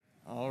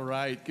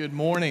right. Good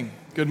morning.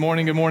 Good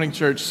morning,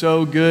 church.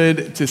 So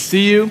good to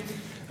see you.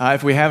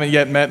 If we haven't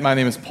yet met, my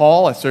name is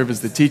Paul. I serve as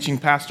the teaching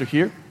pastor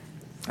here.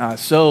 I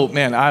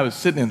was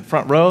sitting in the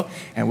front row,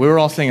 and we were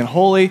all singing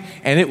Holy,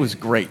 and it was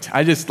great.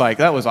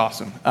 That was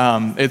awesome.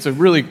 It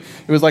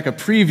was like a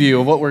preview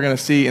of what we're going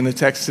to see in the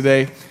text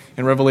today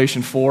in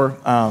Revelation 4.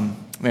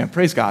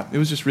 Praise God. It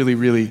was just really,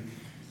 really,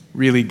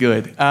 really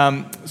good.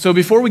 So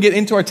before we get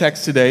into our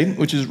text today,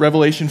 which is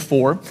Revelation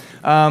 4,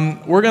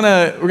 we're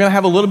gonna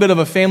have a little bit of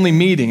a family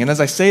meeting. And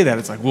as I say that,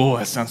 it's like, whoa,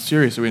 that sounds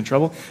serious. Are we in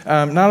trouble?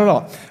 Not at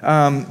all.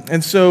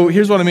 And so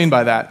here's what I mean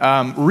by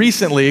that.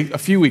 Recently, a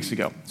few weeks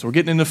ago, so we're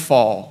getting into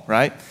fall,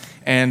 right?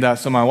 And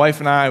so my wife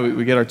and I,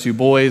 we get our two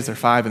boys. They're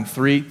 5 and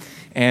 3,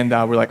 and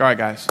we're like, all right,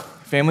 guys,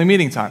 family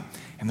meeting time.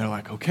 And they're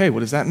like, okay, what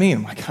does that mean?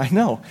 I'm like, I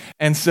know.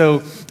 And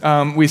so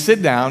we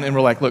sit down and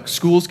we're like, look,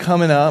 school's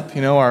coming up.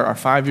 You know, our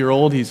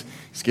 5-year-old, he's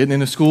getting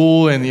into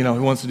school and, he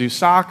wants to do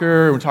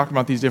soccer. We're talking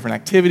about these different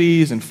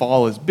activities and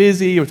fall is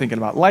busy. We're thinking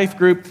about life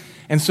group.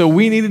 And so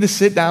we needed to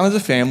sit down as a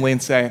family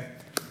and say,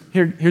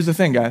 here's the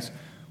thing, guys.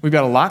 We've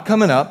got a lot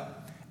coming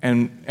up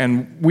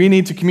and we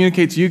need to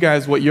communicate to you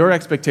guys what your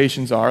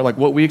expectations are, like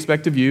what we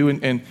expect of you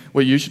and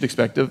what you should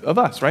expect of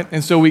us, right?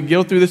 And so we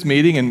go through this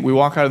meeting and we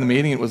walk out of the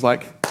meeting and it was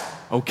like,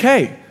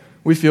 okay,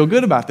 we feel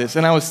good about this.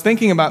 And I was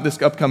thinking about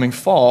this upcoming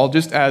fall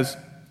just as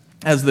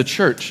the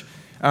church.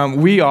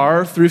 We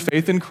are, through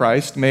faith in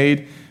Christ,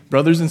 made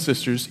brothers and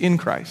sisters in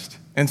Christ.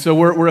 And so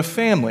we're a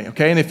family,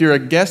 okay? And if you're a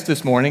guest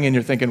this morning and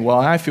you're thinking,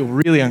 well, I feel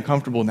really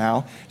uncomfortable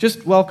now,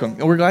 just welcome.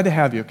 We're glad to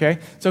have you, okay?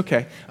 It's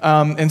okay.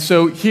 And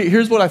so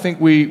here's what I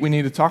think we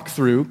need to talk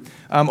through.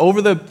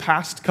 Over the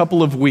past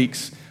couple of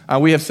weeks,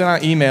 we have sent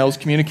out emails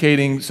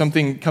communicating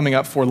something coming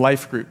up for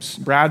life groups.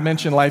 Brad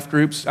mentioned life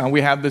groups.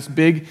 We have this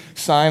big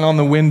sign on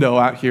the window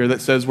out here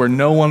that says, where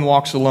no one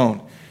walks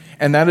alone.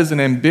 And that is an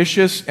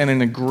ambitious and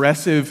an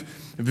aggressive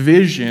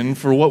vision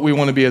for what we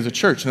want to be as a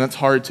church, and that's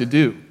hard to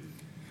do.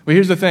 But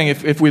here's the thing.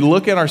 If we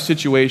look at our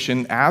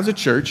situation as a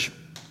church,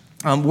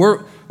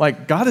 we're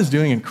like, God is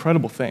doing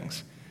incredible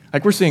things.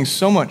 Like, we're seeing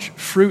so much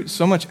fruit,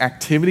 so much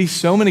activity,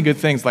 so many good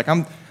things. Like,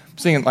 I'm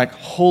saying, like,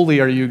 holy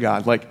are you,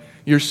 God. Like,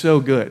 you're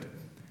so good.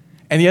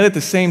 And yet at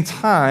the same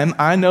time,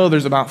 I know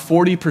there's about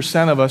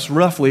 40% of us,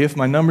 roughly, if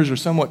my numbers are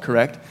somewhat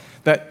correct,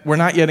 that we're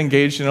not yet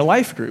engaged in a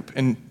life group.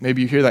 And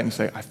maybe you hear that and you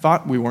say, I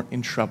thought we weren't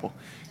in trouble.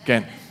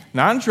 Again,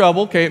 not in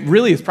trouble, okay?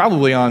 Really, it's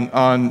probably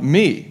on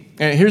me.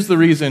 And here's the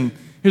reason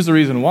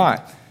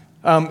why.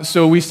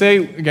 So we say,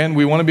 again,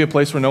 we want to be a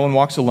place where no one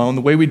walks alone.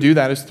 The way we do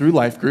that is through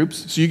life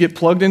groups. So you get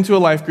plugged into a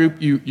life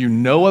group, you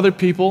know other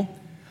people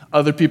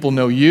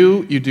know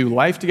you do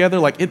life together.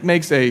 Like, it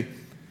makes a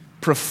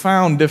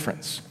profound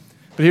difference.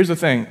 But here's the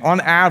thing. On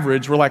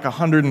average, we're like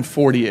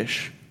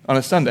 140-ish on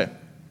a Sunday.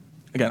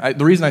 Again,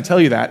 the reason I tell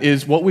you that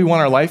is what we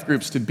want our life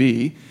groups to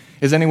be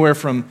is anywhere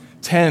from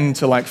 10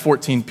 to like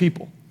 14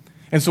 people.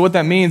 And so what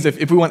that means,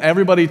 if we want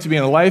everybody to be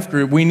in a life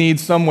group, we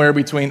need somewhere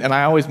between, and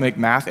I always make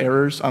math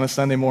errors on a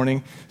Sunday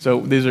morning, so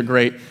these are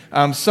great,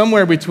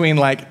 somewhere between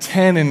like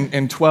 10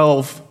 and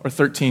 12 or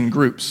 13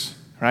 groups,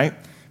 right?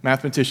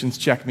 Mathematicians,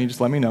 check me,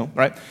 just let me know,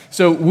 right?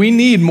 So we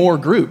need more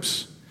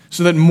groups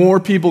so that more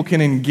people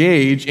can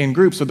engage in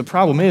groups. So the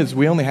problem is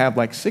we only have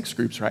like 6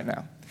 groups right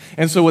now.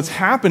 And so what's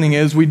happening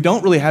is we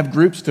don't really have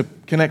groups to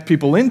connect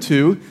people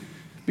into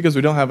because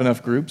we don't have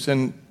enough groups.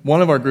 And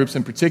one of our groups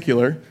in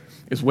particular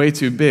is way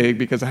too big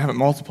because I haven't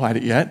multiplied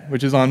it yet,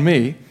 which is on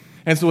me.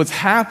 And so what's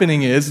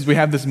happening is we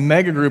have this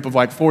mega group of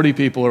like 40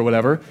 people or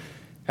whatever,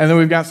 and then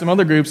we've got some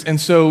other groups.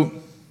 And so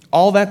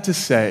all that to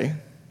say,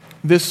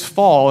 this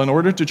fall, in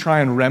order to try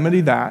and remedy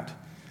that,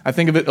 I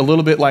think of it a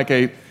little bit like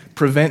a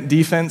prevent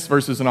defense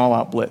versus an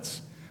all-out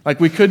blitz. Like,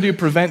 we could do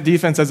prevent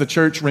defense as a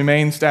church,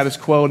 remain status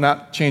quo,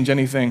 not change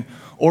anything.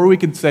 Or we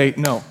could say,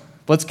 no,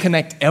 let's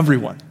connect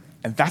everyone.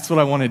 And that's what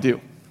I want to do,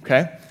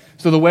 okay?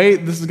 So the way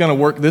this is going to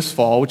work this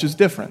fall, which is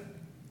different.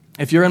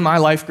 If you're in my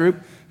life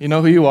group, you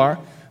know who you are.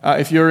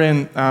 If you're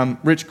in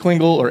Rich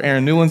Klingel or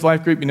Aaron Newland's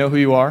life group, you know who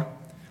you are.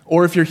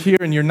 Or if you're here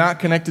and you're not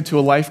connected to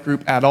a life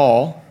group at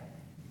all,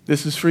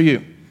 this is for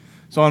you.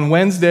 So on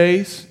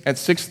Wednesdays at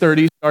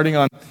 6:30, starting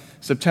on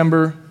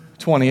September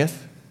 20th,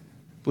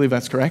 I believe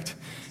that's correct.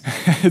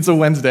 It's a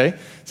Wednesday.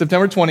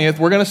 September 20th,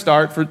 we're going to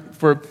start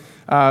for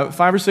 5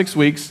 or 6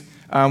 weeks.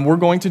 We're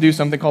going to do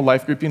something called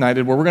Life Group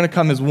United, where we're going to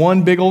come as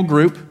one big old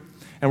group,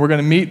 and we're going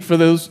to meet for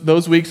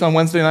those weeks on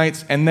Wednesday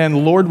nights, and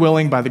then, Lord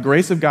willing, by the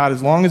grace of God,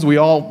 as long as we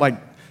all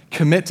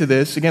commit to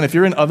this. Again, if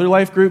you're in other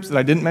life groups that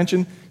I didn't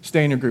mention,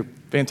 stay in your group.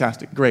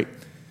 Fantastic, great.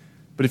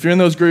 But if you're in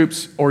those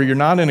groups or you're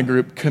not in a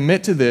group,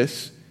 commit to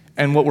this,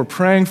 and what we're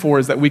praying for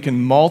is that we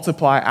can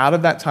multiply out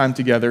of that time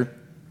together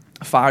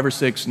 5 or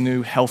 6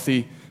 new,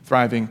 healthy,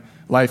 thriving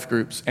life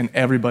groups, and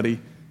everybody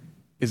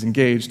is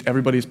engaged,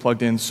 everybody is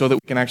plugged in, so that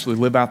we can actually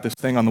live out this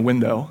thing on the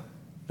window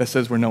that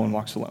says where no one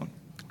walks alone,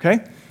 okay?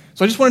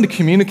 So I just wanted to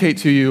communicate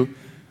to you,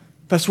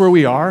 that's where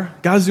we are.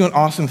 God's doing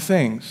awesome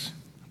things,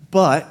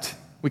 but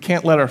we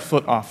can't let our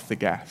foot off the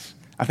gas.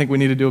 I think we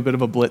need to do a bit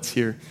of a blitz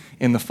here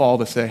in the fall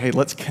to say, hey,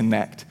 let's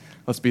connect.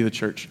 Let's be the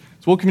church.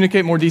 So we'll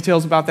communicate more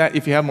details about that.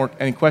 If you have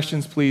any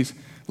questions, please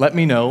let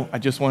me know. I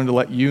just wanted to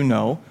let you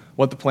know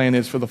what the plan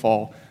is for the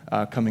fall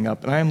coming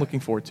up, and I am looking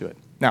forward to it.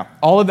 Now,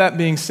 all of that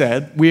being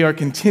said, we are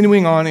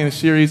continuing on in a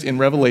series in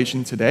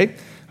Revelation today.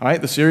 All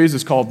right, the series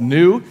is called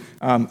New.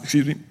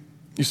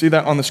 You see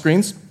that on the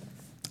screens?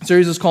 The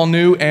series is called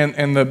New,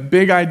 and the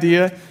big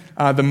idea,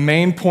 the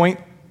main point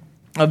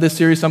of this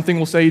series, something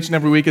we'll say each and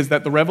every week, is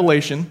that the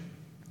Revelation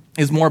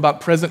is more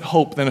about present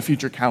hope than a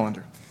future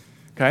calendar.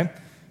 Okay?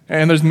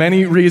 And there's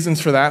many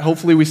reasons for that.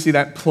 Hopefully we see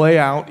that play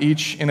out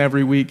each and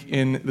every week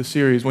in the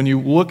series. When you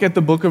look at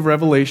the book of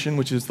Revelation,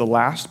 which is the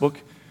last book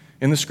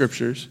in the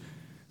scriptures,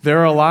 there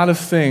are a lot of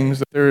things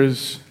that there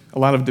is a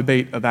lot of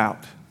debate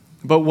about.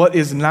 But what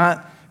is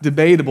not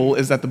debatable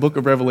is that the book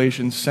of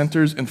Revelation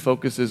centers and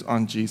focuses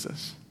on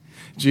Jesus.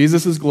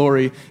 Jesus'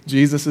 glory,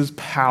 Jesus'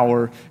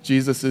 power,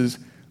 Jesus'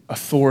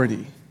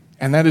 authority.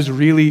 And that is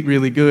really,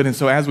 really good. And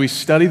so as we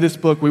study this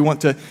book, we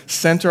want to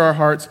center our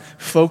hearts,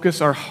 focus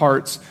our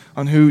hearts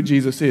on who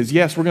Jesus is.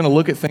 Yes, we're going to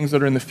look at things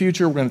that are in the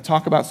future. We're going to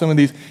talk about some of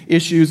these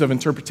issues of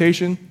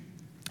interpretation.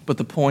 But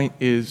the point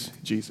is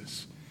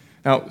Jesus.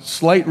 Now,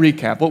 slight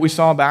recap. What we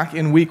saw back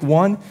in week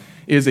 1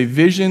 is a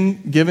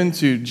vision given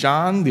to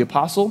John, the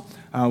apostle,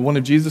 one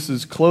of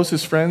Jesus'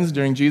 closest friends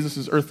during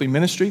Jesus' earthly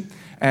ministry.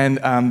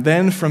 And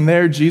then from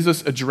there,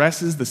 Jesus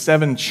addresses the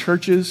 7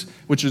 churches,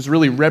 which is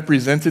really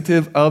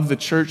representative of the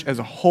church as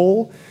a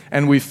whole.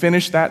 And we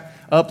finished that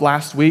up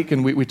last week,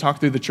 and we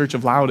talked through the church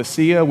of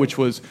Laodicea, which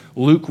was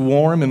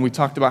lukewarm, and we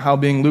talked about how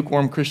being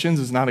lukewarm Christians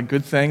is not a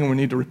good thing, and we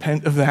need to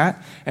repent of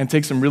that and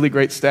take some really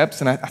great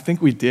steps. And I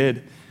think we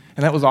did.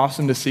 And that was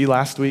awesome to see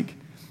last week.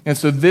 And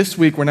so this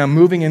week, we're now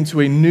moving into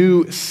a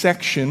new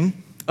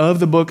section of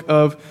the book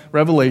of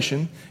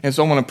Revelation. And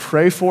so I want to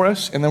pray for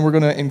us, and then we're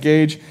going to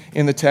engage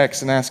in the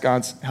text and ask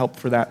God's help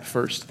for that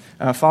first.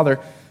 Father,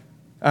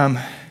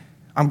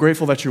 I'm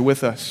grateful that you're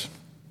with us.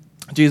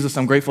 Jesus,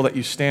 I'm grateful that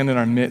you stand in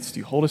our midst.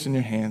 You hold us in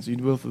your hands. You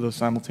do both of those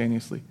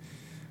simultaneously.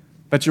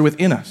 That you're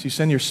within us. You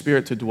send your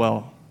Spirit to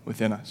dwell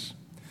within us.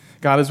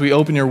 God, as we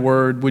open your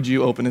word, would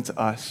you open it to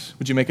us?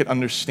 Would you make it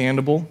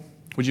understandable?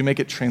 Would you make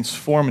it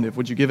transformative?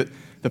 Would you give it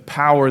the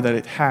power that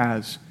it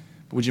has?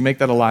 But would you make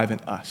that alive in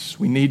us?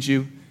 We need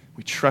you.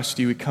 We trust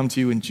you. We come to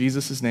you in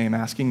Jesus' name,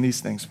 asking these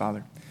things,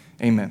 Father.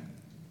 Amen.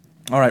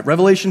 All right,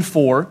 Revelation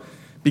 4,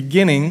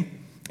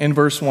 beginning in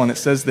verse 1, it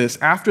says this: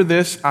 "After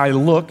this I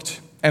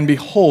looked, and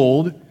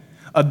behold,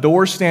 a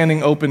door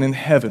standing open in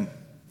heaven.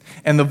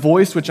 And the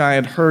voice which I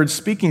had heard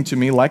speaking to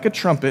me like a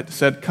trumpet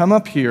said, 'Come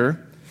up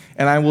here,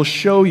 and I will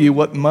show you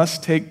what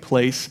must take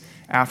place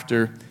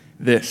after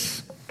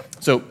this.'"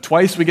 So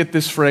twice we get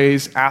this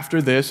phrase,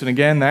 "after this," and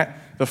again,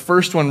 the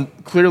first one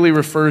clearly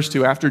refers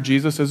to after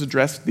Jesus has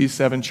addressed these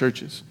 7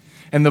 churches.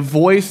 And the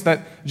voice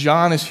that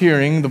John is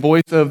hearing, the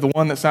voice of the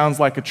one that sounds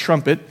like a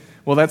trumpet,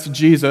 well, that's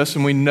Jesus,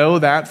 and we know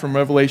that from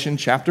Revelation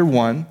chapter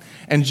 1.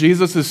 And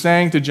Jesus is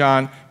saying to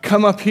John,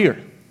 "Come up here."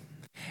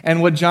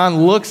 And when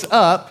John looks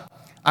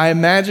up, I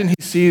imagine he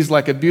sees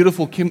like a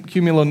beautiful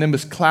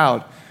cumulonimbus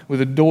cloud with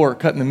a door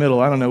cut in the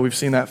middle. I don't know, we've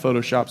seen that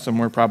Photoshop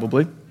somewhere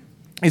probably.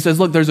 He says,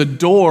 "Look, there's a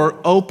door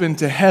open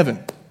to heaven.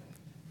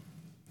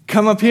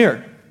 Come up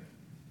here."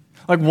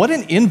 Like, what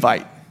an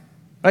invite.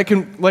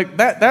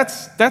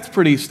 That's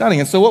pretty stunning.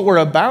 And so what we're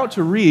about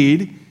to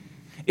read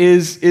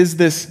is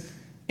this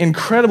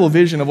incredible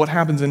vision of what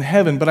happens in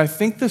heaven, but I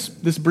think this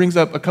brings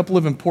up a couple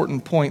of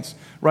important points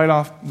right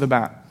off the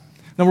bat.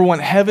 Number one,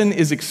 heaven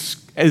is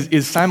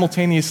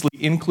simultaneously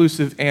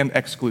inclusive and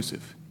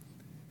exclusive.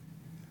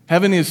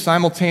 Heaven is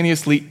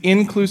simultaneously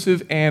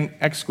inclusive and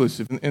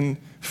exclusive. And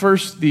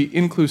first, the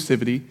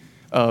inclusivity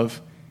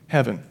of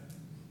heaven.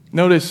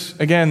 Notice,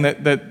 again,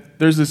 that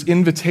there's this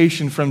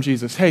invitation from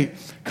Jesus. Hey,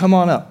 come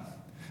on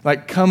up.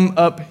 Like, come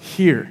up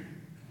here.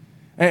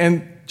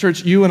 And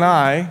church, you and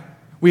I,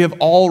 we have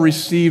all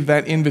received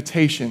that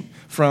invitation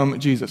from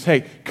Jesus.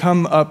 Hey,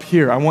 come up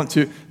here. I want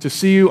to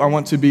see you. I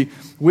want to be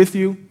with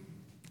you.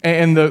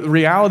 And the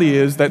reality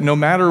is that no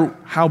matter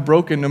how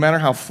broken, no matter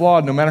how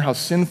flawed, no matter how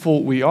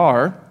sinful we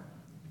are,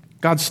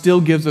 God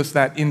still gives us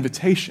that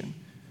invitation.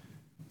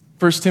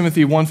 1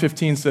 Timothy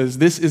 1:15 says,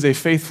 "This is a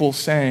faithful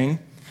saying,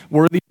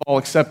 worthy of all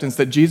acceptance,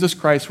 that Jesus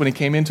Christ, when he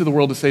came into the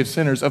world to save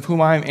sinners, of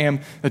whom I am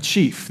the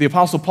chief." The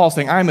Apostle Paul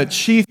saying, "I'm a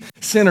chief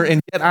sinner,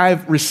 and yet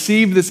I've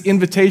received this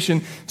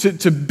invitation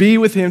to be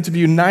with him, to be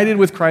united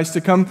with Christ,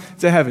 to come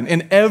to heaven."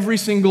 And every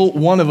single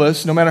one of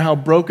us, no matter how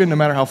broken, no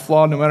matter how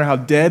flawed, no matter how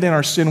dead in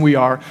our sin we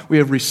are, we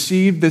have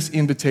received this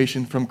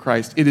invitation from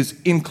Christ. It is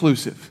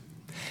inclusive.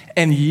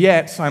 And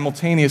yet,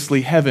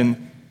 simultaneously,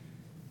 heaven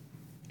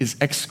is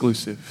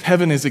exclusive.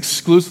 Heaven is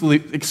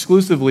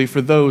exclusively for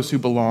those who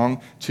belong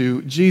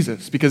to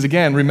Jesus. Because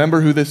again,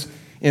 remember who this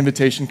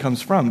invitation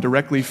comes from,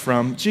 directly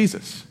from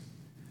Jesus.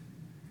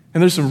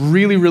 And there's some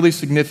really, really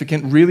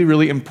significant, really,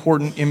 really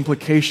important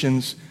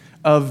implications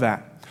of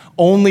that.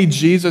 Only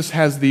Jesus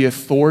has the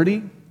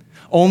authority,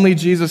 only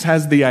Jesus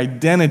has the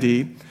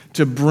identity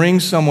to bring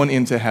someone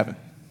into heaven.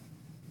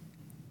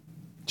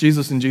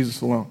 Jesus and Jesus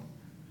alone.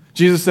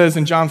 Jesus says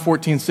in John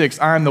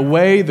 14:6, I am the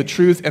way, the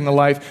truth, and the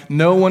life.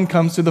 No one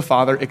comes to the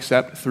Father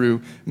except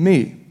through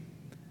me.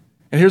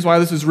 And here's why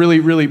this is really,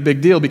 really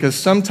big deal, because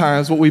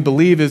sometimes what we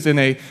believe is in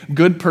a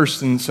good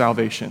person's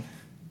salvation.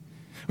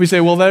 We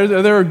say, well,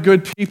 there are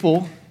good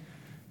people.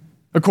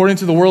 According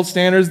to the world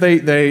standards,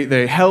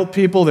 they help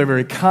people, they're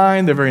very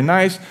kind, they're very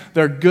nice,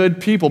 they're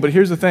good people. But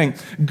here's the thing,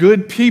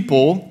 good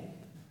people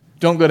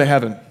don't go to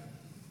heaven.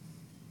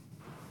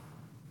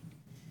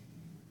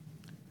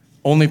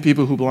 Only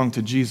people who belong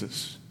to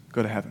Jesus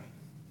go to heaven.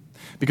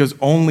 Because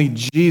only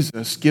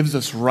Jesus gives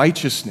us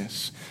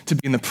righteousness to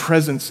be in the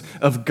presence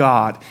of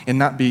God and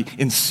not be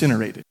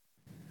incinerated.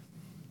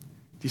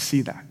 Do you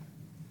see that?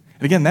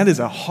 And again, that is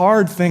a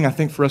hard thing, I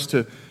think, for us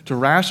to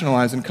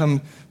rationalize and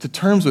come to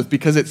terms with,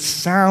 because it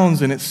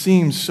sounds and it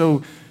seems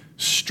so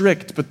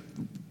strict. But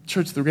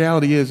church, the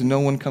reality is no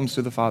one comes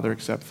to the Father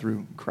except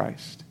through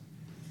Christ.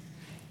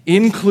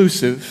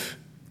 Inclusive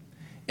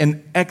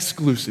and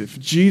exclusive.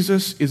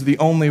 Jesus is the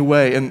only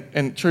way.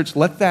 And church,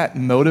 let that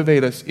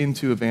motivate us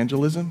into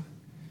evangelism.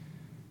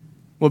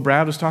 What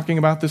Brad was talking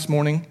about this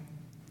morning,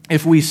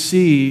 if we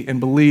see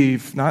and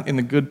believe not in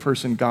the good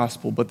person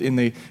gospel, but in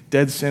the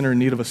dead sinner in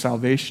need of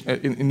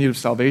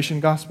salvation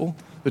gospel,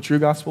 the true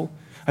gospel,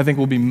 I think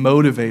we'll be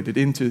motivated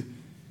into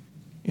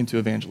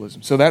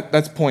evangelism. So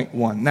that's point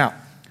one. Now,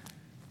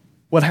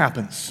 what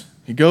happens?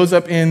 He goes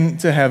up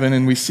into heaven,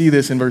 and we see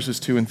this in verses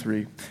 2 and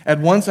 3. At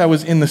once I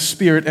was in the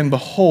Spirit, and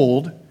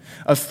behold,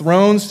 a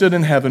throne stood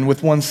in heaven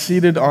with one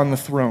seated on the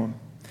throne.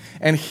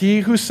 And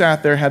he who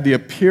sat there had the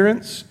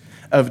appearance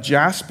of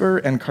jasper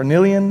and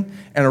carnelian,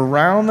 and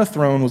around the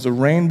throne was a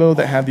rainbow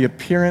that had the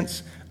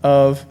appearance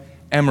of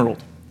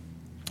emerald.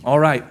 All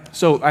right,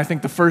 so I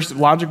think the first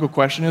logical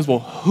question is, well,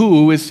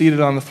 who is seated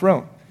on the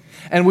throne?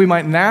 And we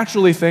might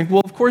naturally think,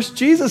 well, of course,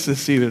 Jesus is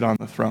seated on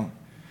the throne.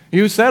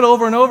 You said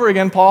over and over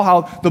again, Paul,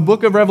 how the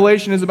book of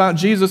Revelation is about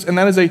Jesus, and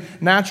that is a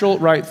natural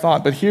right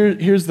thought. But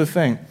here's the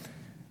thing.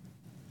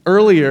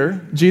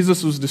 Earlier,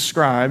 Jesus was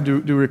described,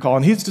 do you recall,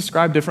 and he's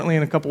described differently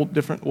in a couple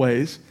different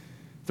ways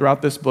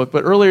throughout this book.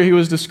 But earlier he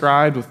was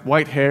described with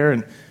white hair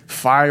and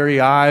fiery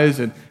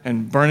eyes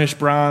and burnished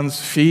bronze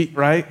feet,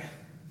 right?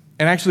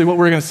 And actually what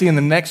we're going to see in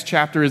the next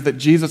chapter is that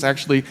Jesus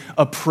actually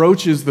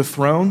approaches the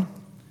throne.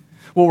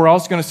 What we're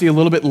also going to see a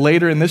little bit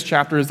later in this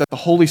chapter is that the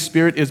Holy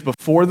Spirit is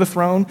before the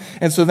throne.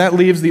 And so that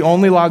leaves the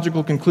only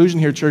logical conclusion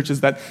here, church, is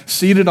that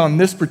seated on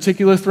this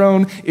particular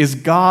throne is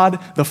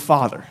God the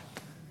Father.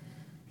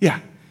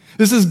 Yeah.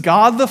 This is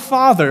God the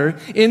Father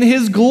in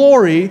his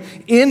glory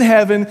in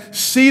heaven,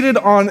 seated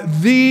on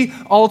the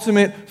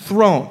ultimate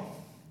throne.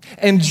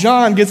 And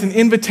John gets an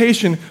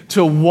invitation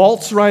to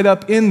waltz right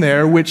up in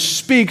there, which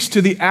speaks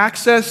to the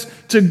access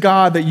to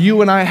God that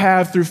you and I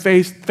have through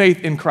faith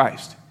in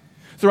Christ.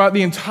 Throughout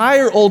the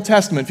entire Old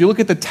Testament, if you look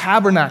at the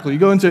tabernacle, you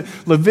go into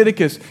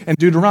Leviticus and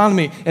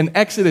Deuteronomy and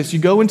Exodus, you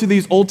go into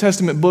these Old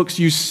Testament books,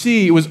 you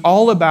see it was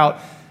all about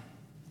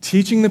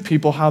teaching the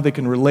people how they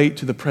can relate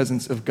to the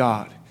presence of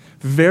God.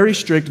 Very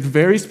strict,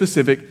 very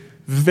specific,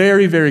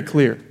 very, very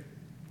clear.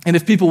 And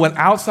if people went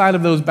outside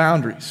of those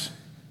boundaries,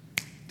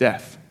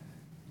 death.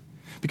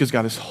 Because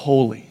God is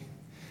holy.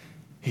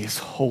 He is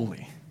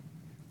holy.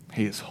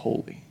 He is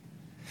holy.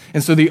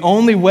 And so the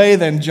only way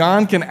then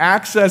John can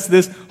access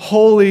this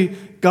holy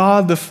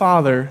God the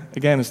Father,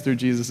 again, is through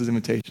Jesus'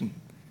 invitation.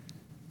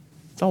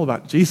 It's all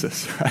about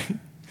Jesus, right?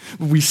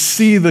 We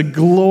see the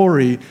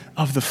glory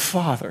of the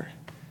Father.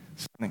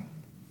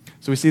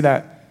 So we see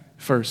that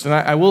first. And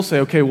I will say,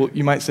 okay, well,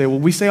 you might say, well,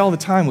 we say all the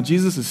time, well,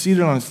 Jesus is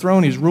seated on his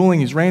throne, he's ruling,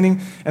 he's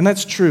reigning, and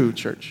that's true,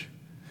 church.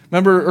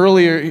 Remember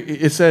earlier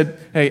it said,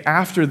 hey,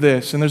 after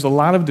this, and there's a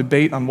lot of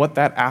debate on what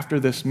that after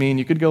this mean.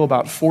 You could go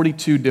about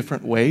 42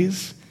 different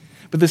ways,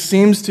 but this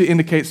seems to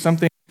indicate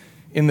something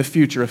in the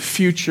future, a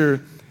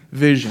future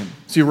vision.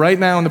 See, right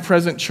now in the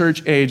present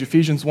church age,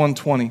 Ephesians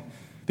 1:20,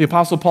 the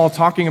Apostle Paul,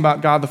 talking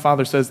about God the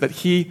Father, says that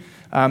he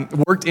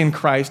worked in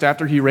Christ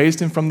after he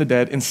raised him from the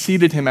dead and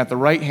seated him at the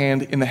right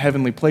hand in the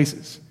heavenly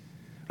places.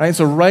 Right?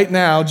 So right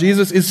now,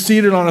 Jesus is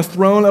seated on a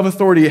throne of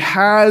authority. He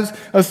has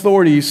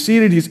authority. He's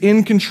seated. He's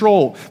in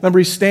control. Remember,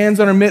 he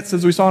stands in our midst,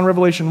 as we saw in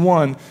Revelation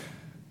 1.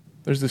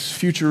 There's this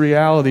future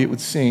reality, it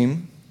would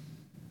seem.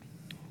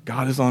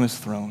 God is on his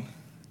throne.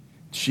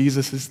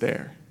 Jesus is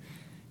there.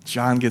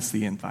 John gets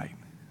the invite.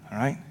 All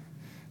right?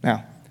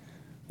 Now,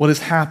 what is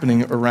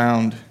happening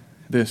around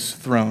this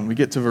throne? We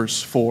get to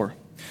verse 4.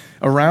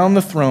 Around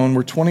the throne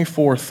were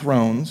 24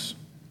 thrones,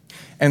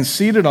 and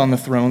seated on the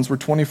thrones were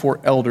 24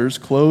 elders,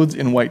 clothed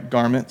in white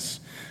garments,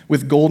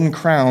 with golden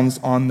crowns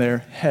on their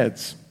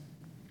heads.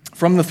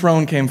 From the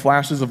throne came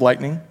flashes of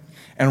lightning,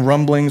 and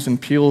rumblings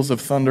and peals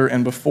of thunder,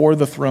 and before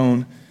the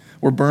throne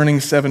were burning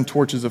 7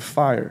 torches of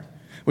fire,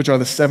 which are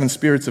the 7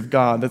 spirits of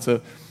God. That's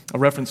a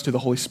reference to the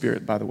Holy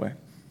Spirit, by the way.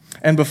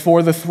 And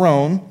before the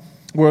throne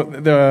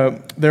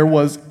there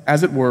was,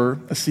 as it were,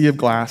 a sea of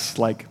glass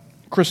like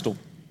crystal.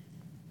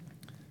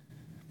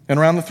 And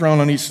around the throne,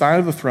 on each side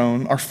of the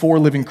throne, are 4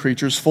 living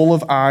creatures full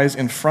of eyes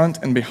in front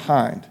and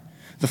behind.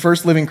 The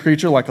first living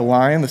creature like a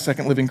lion, the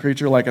second living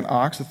creature like an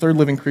ox, the third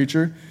living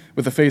creature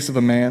with the face of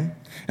a man,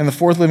 and the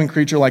fourth living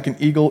creature like an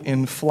eagle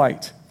in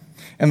flight.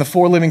 And the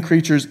four living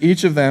creatures,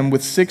 each of them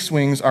with 6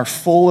 wings, are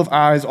full of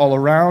eyes all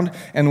around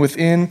and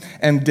within,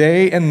 and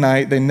day and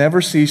night they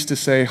never cease to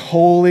say,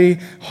 Holy,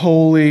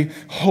 holy,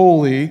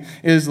 holy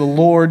is the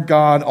Lord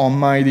God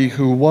Almighty,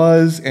 who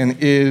was and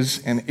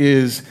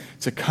is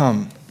to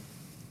come.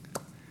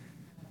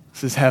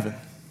 This is heaven.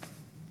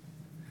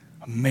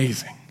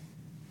 Amazing.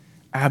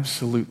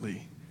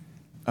 Absolutely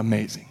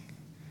amazing.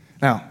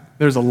 Now,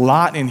 there's a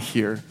lot in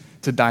here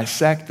to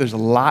dissect. There's a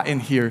lot in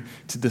here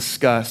to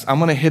discuss. I'm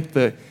going to hit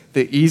the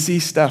easy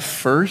stuff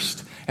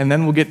first, and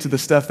then we'll get to the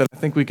stuff that I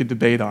think we could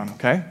debate on,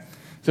 okay?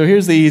 So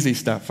here's the easy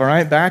stuff, all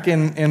right? Back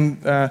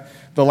in the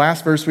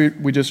last verse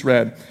we just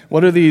read,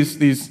 what are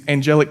these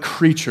angelic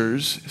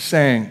creatures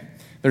saying?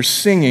 They're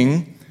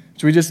singing,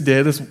 which we just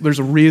did. There's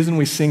a reason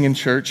we sing in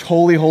church.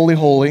 Holy, holy,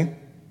 holy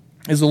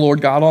is the Lord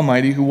God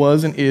Almighty, who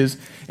was and is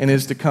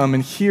to come.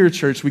 And here,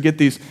 church, we get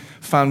these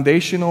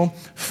foundational,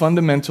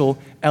 fundamental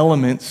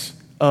elements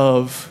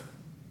of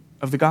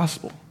the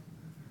gospel,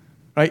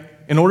 right?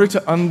 In order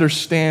to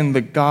understand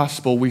the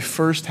gospel, we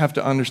first have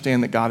to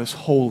understand that God is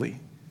holy.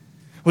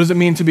 What does it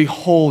mean to be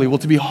holy? Well,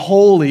 to be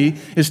holy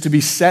is to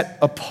be set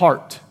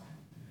apart,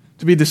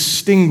 to be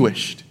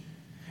distinguished.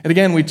 And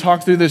again, we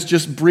talked through this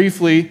just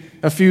briefly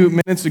a few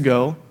minutes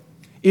ago.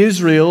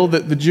 Israel,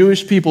 the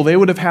Jewish people, they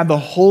would have had the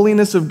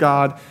holiness of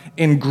God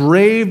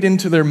engraved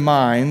into their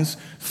minds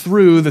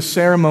through the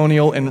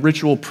ceremonial and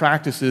ritual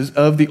practices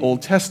of the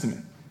Old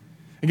Testament.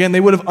 Again,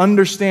 they would have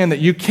understood that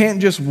you can't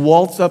just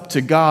waltz up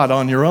to God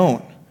on your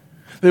own.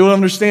 They would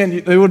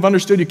have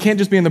understood you can't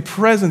just be in the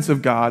presence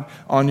of God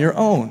on your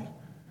own.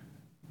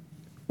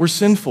 We're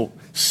sinful.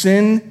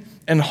 Sin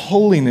and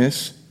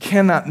holiness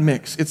cannot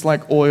mix. It's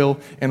like oil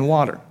and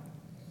water.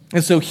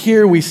 And so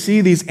here we see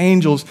these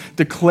angels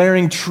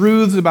declaring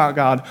truths about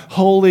God,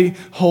 holy,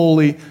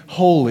 holy,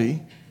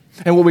 holy.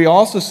 And what we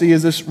also see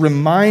is this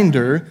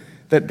reminder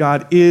that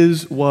God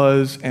is,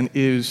 was, and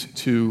is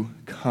to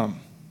come.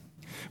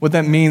 What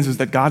that means is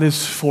that God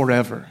is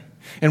forever.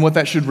 And what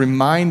that should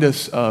remind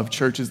us of,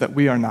 church, is that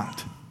we are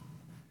not.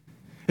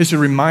 It should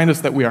remind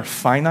us that we are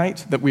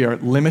finite, that we are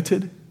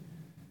limited,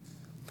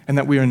 and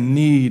that we are in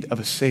need of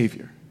a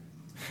Savior.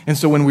 And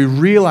so when we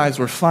realize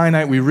we're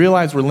finite, we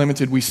realize we're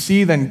limited, we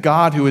see then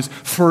God who is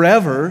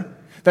forever,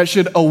 that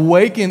should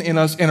awaken in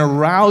us and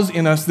arouse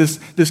in us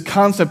this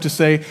concept to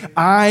say,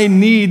 I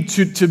need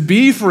to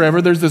be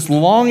forever. There's this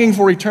longing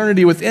for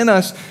eternity within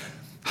us.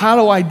 How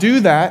do I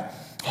do that?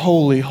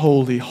 Holy,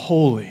 holy,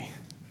 holy.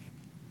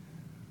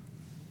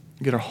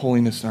 We get our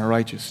holiness and our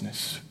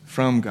righteousness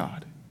from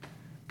God,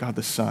 God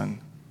the Son,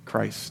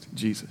 Christ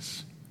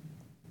Jesus.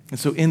 And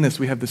so in this,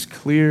 we have this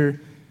clear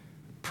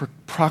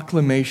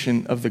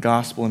proclamation of the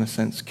gospel, in a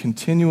sense,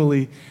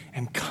 continually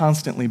and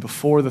constantly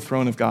before the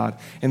throne of God,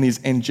 and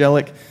these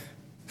angelic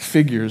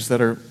figures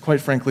that are,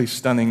 quite frankly,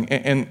 stunning.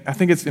 And I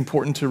think it's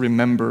important to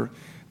remember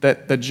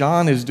that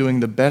John is doing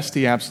the best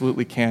he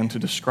absolutely can to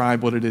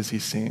describe what it is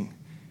he's seeing.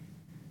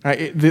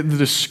 Right? The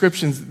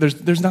descriptions,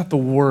 there's not the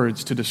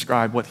words to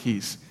describe what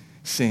he's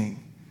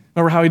seeing.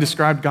 Remember how he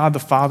described God the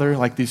Father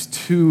like these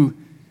 2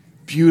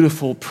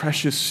 beautiful,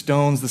 precious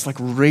stones, this like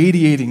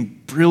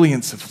radiating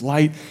brilliance of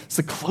light. It's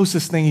the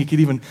closest thing he could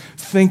even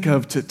think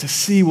of to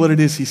see what it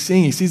is he's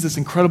seeing. He sees this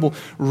incredible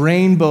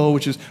rainbow,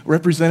 which is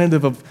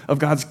representative of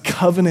God's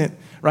covenant,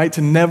 right,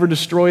 to never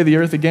destroy the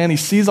earth again. He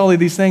sees all of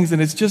these things,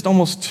 and it's just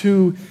almost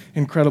too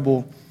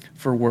incredible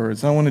for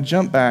words. And I want to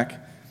jump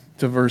back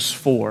to verse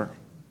 4.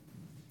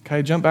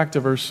 Okay, jump back to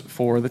verse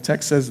 4. The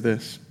text says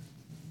this: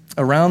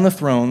 Around the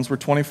thrones were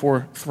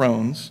 24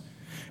 thrones,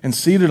 and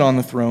seated on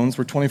the thrones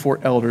were 24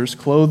 elders,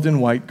 clothed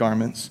in white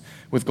garments,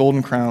 with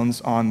golden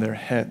crowns on their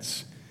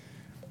heads.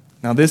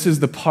 Now, this is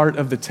the part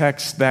of the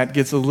text that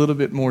gets a little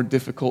bit more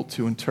difficult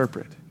to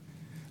interpret.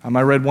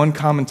 I read one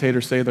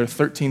commentator say there are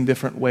 13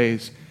 different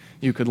ways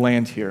you could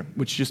land here,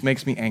 which just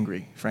makes me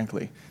angry,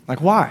 frankly. Like,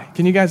 why?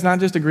 Can you guys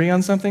not just agree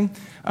on something?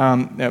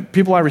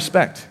 People I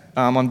respect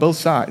on both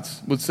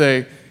sides would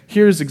say,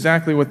 here's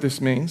exactly what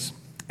this means.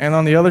 And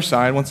on the other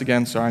side, once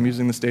again, sorry, I'm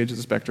using the stage as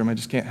a spectrum. I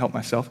just can't help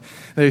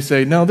myself. They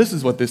say, no, this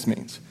is what this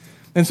means.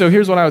 And so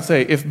here's what I would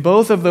say. If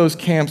both of those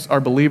camps are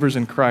believers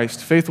in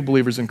Christ, faithful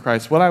believers in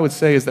Christ, what I would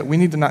say is that we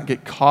need to not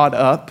get caught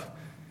up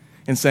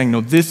in saying, no,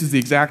 this is the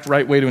exact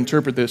right way to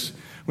interpret this.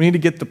 We need to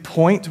get the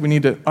point. We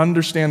need to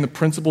understand the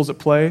principles at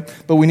play.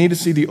 But we need to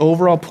see the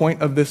overall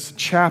point of this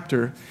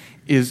chapter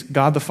is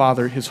God the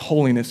Father, his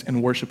holiness,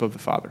 and worship of the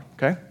Father.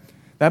 Okay?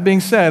 That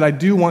being said, I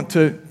do want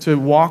to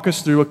walk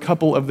us through a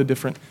couple of the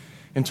different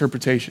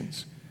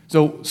interpretations.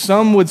 So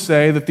some would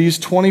say that these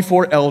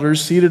 24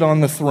 elders seated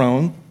on the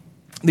throne,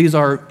 these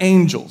are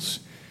angels.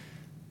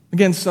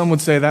 Again, some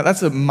would say that.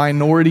 That's a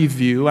minority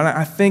view, and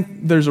I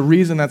think there's a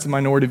reason that's a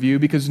minority view,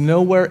 because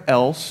nowhere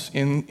else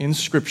in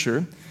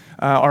Scripture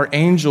are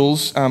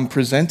angels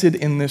presented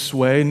in this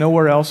way.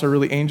 Nowhere else are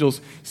really angels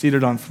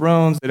seated on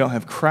thrones. They don't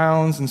have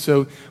crowns. And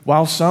so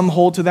while some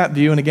hold to that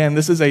view, and again,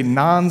 this is a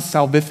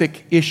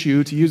non-salvific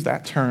issue, to use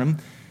that term,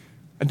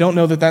 I don't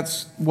know that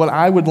that's what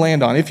I would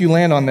land on. If you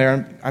land on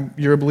there,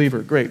 you're a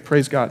believer. Great,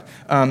 praise God.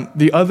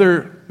 The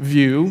other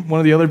view, one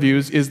of the other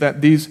views, is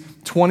that these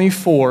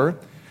 24,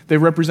 they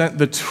represent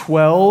the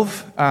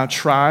 12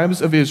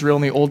 tribes of Israel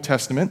in the Old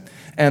Testament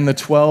and the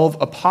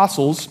 12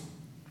 apostles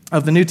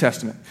of the New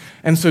Testament.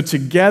 And so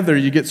together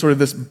you get sort of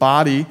this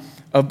body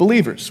of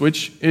believers,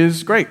 which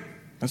is great.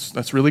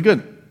 That's really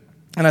good.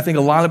 And I think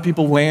a lot of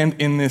people land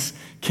in this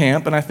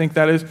camp, and I think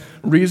that is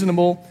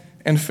reasonable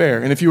and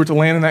fair. And if you were to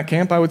land in that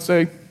camp, I would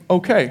say,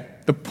 okay.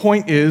 The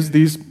point is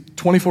these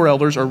 24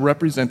 elders are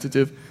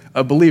representative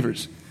of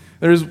believers.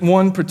 There's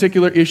one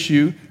particular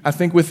issue, I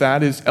think, with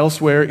that is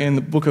elsewhere in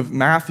the book of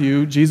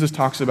Matthew, Jesus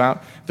talks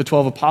about the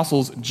 12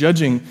 apostles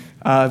judging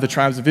the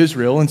tribes of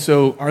Israel. And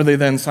so are they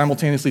then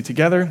simultaneously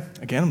together?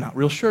 Again, I'm not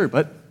real sure,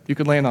 but you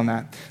could land on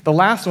that. The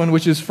last one,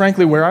 which is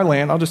frankly where I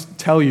land, I'll just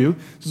tell you,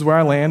 this is where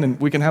I land, and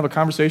we can have a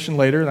conversation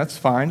later, that's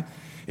fine,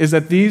 is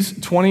that these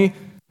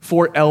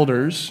 24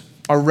 elders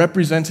are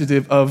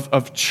representative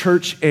of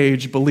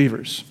church-age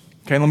believers.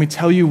 Okay, let me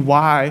tell you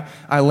why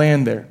I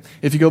land there.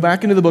 If you go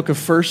back into the book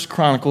of 1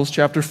 Chronicles,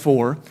 chapter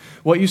 4,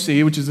 what you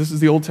see, this is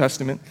the Old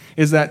Testament,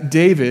 is that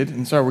David,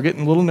 and sorry, we're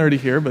getting a little nerdy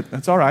here, but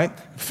that's all right.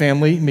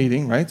 Family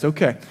meeting, right? It's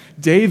okay.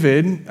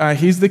 David,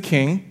 he's the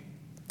king,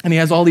 and he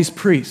has all these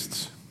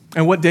priests.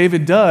 And what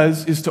David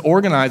does is to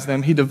organize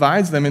them. He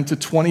divides them into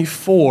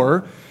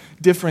 24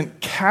 different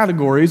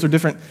categories or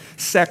different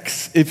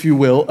sects, if you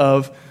will,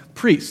 of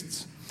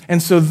priests.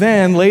 And so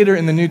then later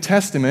in the New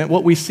Testament,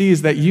 what we see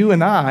is that you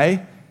and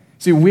I,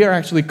 we are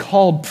actually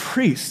called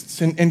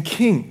priests and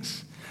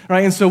kings,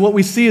 right? And so what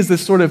we see is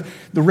this sort of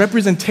the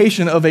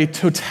representation of a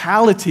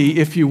totality,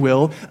 if you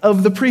will,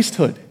 of the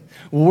priesthood,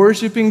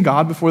 worshiping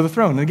God before the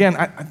throne. And again,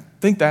 I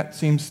think that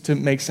seems to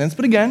make sense,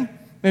 but again,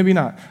 maybe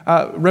not.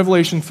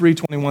 Revelation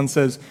 3:21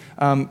 says,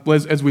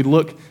 as we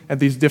look at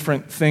these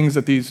different things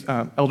that these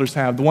elders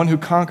have, the one who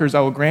conquers, I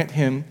will grant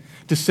him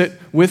to sit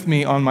with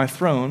me on my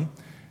throne,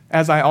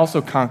 as I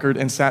also conquered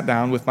and sat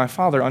down with my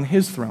Father on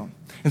his throne.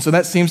 And so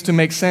that seems to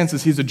make sense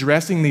as he's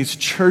addressing these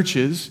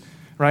churches,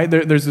 right?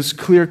 There's this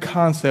clear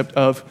concept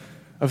of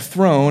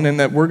throne and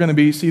that we're going to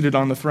be seated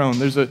on the throne.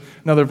 There's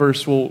another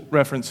verse we'll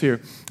reference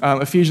here.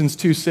 Ephesians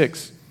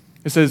 2:6.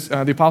 It says,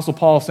 the Apostle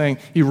Paul saying,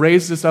 he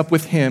raised us up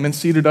with him and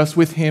seated us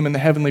with him in the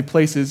heavenly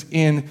places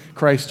in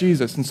Christ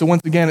Jesus. And so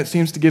once again, it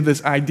seems to give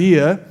this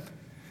idea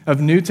of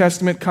New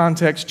Testament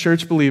context,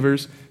 church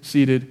believers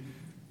seated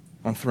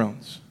on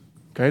thrones.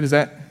 Okay, does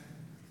that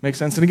make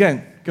sense? And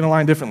again, going to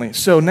line differently.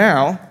 So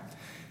now,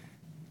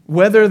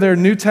 whether they're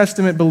New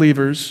Testament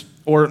believers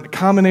or a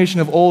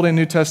combination of Old and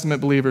New Testament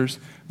believers,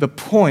 the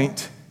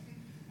point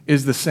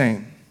is the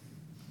same,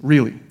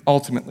 really,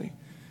 ultimately.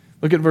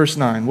 Look at verse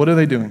 9. What are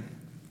they doing?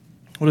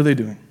 What are they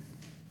doing?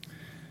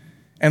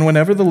 And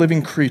whenever the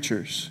living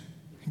creatures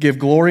give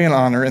glory and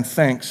honor and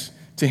thanks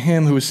to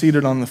him who is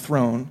seated on the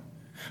throne,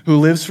 who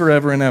lives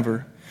forever and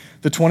ever,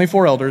 the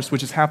 24 elders,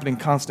 which is happening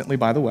constantly,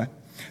 by the way,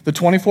 the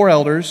 24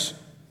 elders,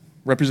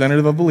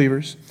 representative of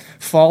believers,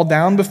 fall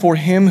down before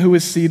him who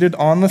is seated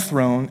on the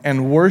throne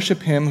and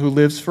worship him who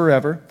lives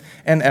forever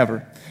and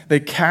ever. They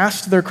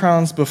cast their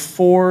crowns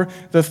before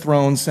the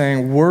throne,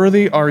 saying,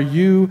 "Worthy are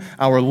you,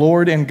 our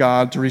Lord and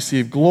God, to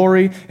receive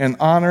glory and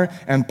honor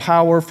and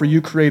power, for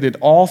you created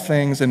all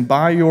things, and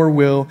by your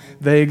will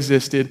they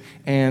existed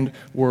and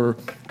were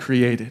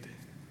created."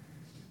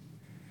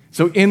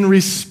 So in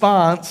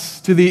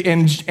response to the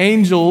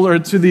angel, or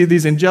to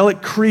these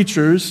angelic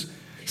creatures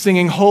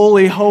singing,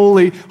 "Holy,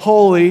 holy,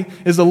 holy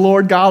is the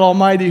Lord God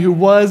Almighty, who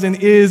was and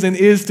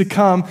is to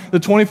come," the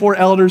 24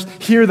 elders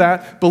hear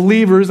that.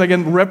 Believers,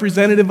 again,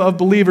 representative of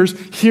believers,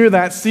 hear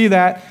that, see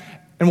that,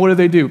 and what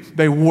do?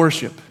 They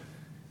worship.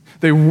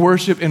 They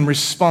worship in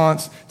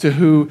response to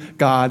who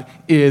God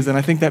is. And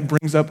I think that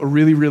brings up a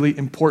really, really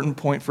important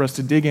point for us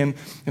to dig in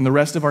the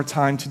rest of our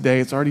time today.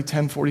 It's already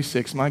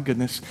 10:46, my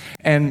goodness.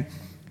 And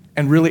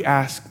really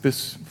ask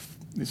this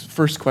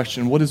first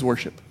question: what is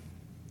worship?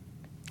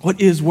 What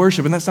is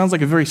worship? And that sounds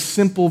like a very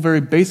simple,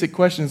 very basic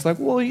question. It's like,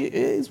 well, it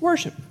is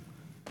worship.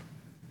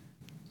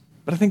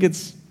 But I think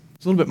it's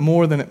a little bit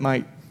more than it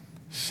might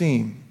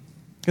seem.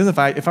 Because if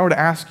I were to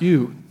ask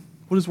you,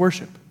 what is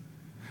worship?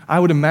 I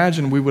would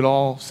imagine we would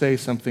all say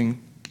something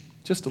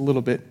just a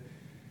little bit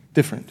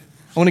different.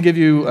 I want to give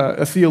you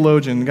a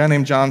theologian, a guy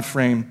named John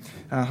Frame,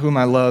 whom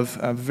I love,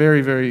 a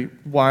very, very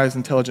wise,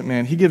 intelligent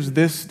man. He gives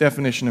this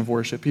definition of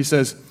worship. He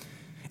says,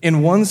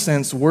 in one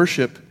sense,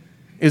 worship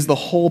is the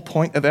whole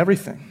point of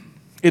everything.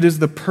 It is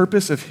the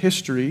purpose of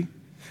history,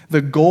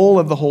 the goal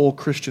of the whole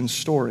Christian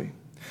story.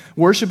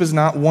 Worship is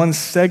not one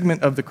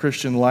segment of the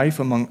Christian life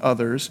among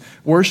others.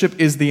 Worship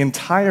is the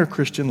entire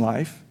Christian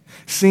life,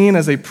 seen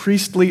as a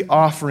priestly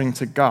offering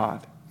to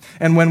God.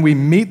 And when we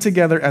meet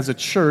together as a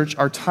church,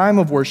 our time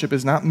of worship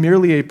is not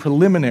merely a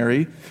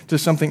preliminary to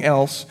something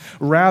else.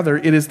 Rather,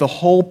 it is the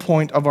whole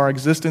point of our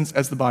existence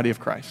as the body of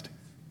Christ.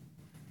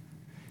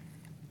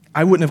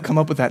 I wouldn't have come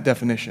up with that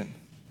definition.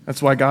 That's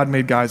why God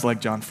made guys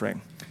like John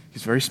Frame.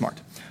 He's very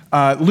smart.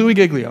 Louis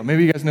Giglio,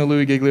 maybe you guys know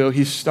Louis Giglio.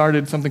 He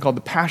started something called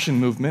the Passion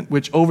Movement,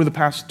 which over the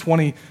past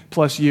 20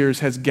 plus years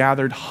has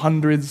gathered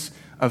hundreds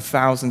of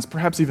thousands,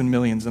 perhaps even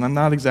millions, and I'm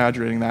not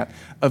exaggerating that,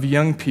 of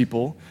young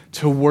people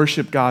to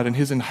worship God. And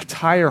his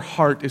entire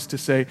heart is to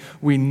say,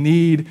 we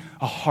need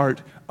a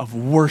heart of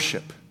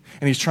worship.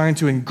 And he's trying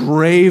to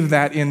engrave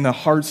that in the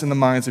hearts and the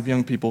minds of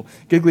young people.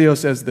 Giglio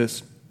says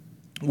this: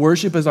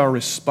 worship is our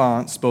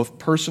response, both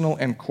personal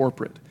and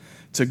corporate,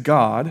 to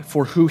God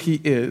for who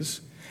he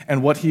is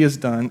and what he has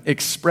done,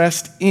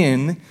 expressed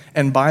in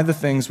and by the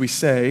things we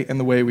say and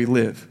the way we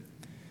live.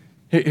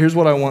 Here's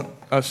what I want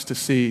us to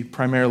see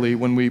primarily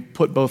when we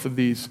put both of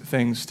these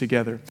things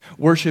together.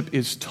 Worship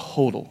is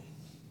total.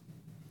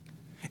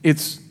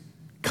 It's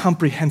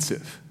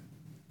comprehensive.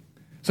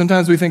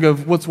 Sometimes we think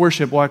of what's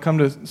worship? Well, I come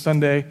to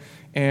Sunday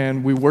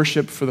and we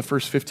worship for the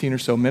first 15 or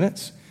so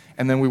minutes,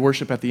 and then we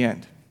worship at the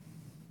end.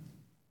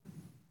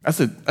 That's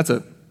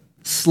a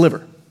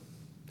sliver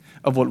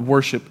of what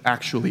worship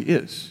actually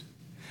is.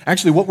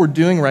 Actually, what we're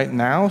doing right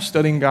now,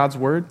 studying God's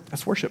word,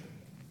 that's worship.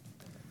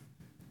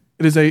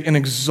 It is an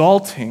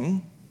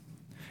exalting,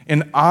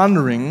 an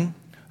honoring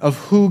of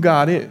who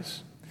God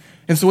is.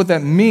 And so what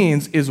that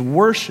means is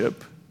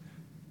worship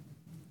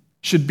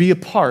should be a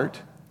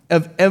part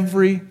of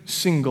every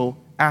single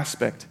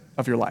aspect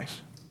of your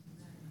life.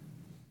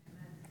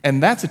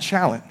 And that's a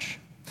challenge,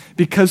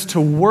 because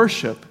to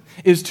worship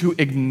is to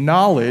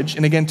acknowledge,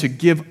 and again, to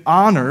give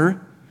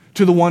honor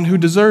to the one who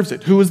deserves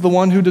it. Who is the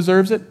one who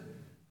deserves it?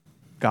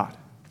 God.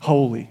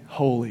 Holy,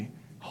 holy,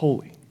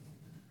 holy.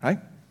 Right?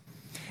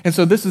 And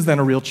so this is then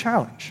a real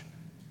challenge.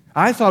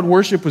 I thought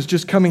worship was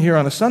just coming here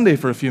on a Sunday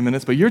for a few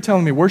minutes, but you're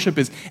telling me worship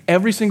is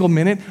every single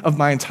minute of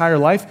my entire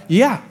life?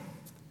 Yeah.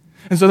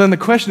 And so then the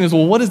question is,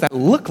 well, what does that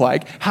look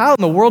like? How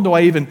in the world do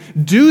I even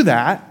do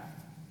that?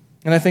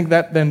 And I think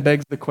that then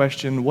begs the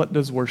question, what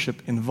does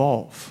worship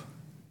involve?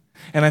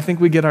 And I think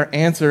we get our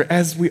answer,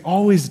 as we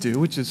always do,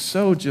 which is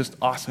so just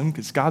awesome,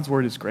 because God's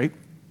word is great.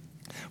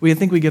 I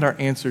think we get our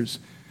answers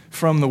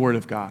from the word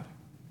of God.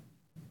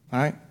 All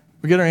right?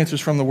 We get our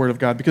answers from the word of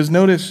God, because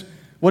notice,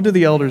 what do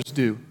the elders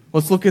do?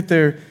 Let's look at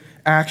their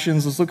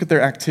actions. Let's look at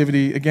their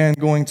activity. Again,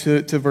 going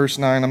to verse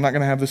 9. I'm not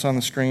going to have this on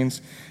the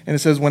screens. And it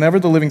says, whenever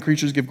the living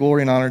creatures give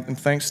glory and honor and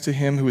thanks to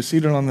him who is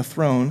seated on the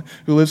throne,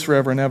 who lives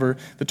forever and ever,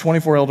 the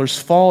 24 elders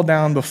fall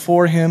down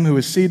before him who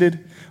is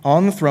seated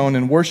on the throne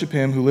and worship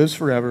him who lives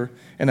forever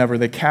and ever.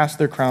 They cast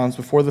their crowns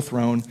before the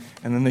throne,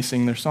 and then they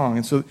sing their song.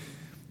 And so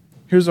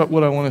here's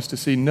what I want us to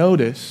see.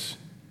 Notice,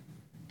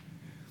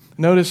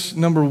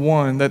 number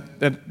one,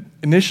 that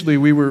initially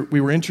we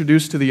were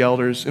introduced to the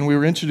elders, and we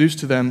were introduced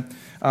to them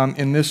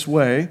in this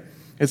way.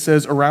 It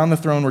says, around the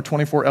throne were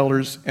 24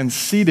 elders, and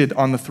seated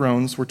on the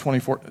thrones were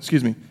 24,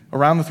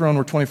 around the throne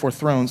were 24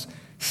 thrones,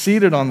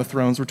 seated on the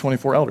thrones were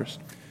 24 elders.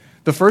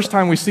 The first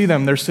time we see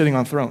them, they're sitting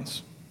on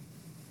thrones.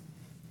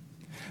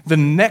 The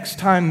next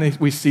time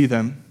we see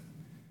them,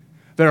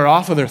 they're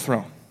off of their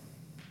throne.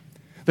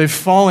 They've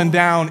fallen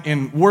down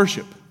in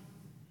worship. Do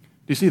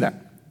you see that?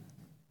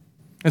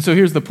 And so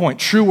here's the point.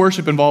 True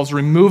worship involves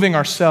removing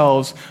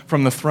ourselves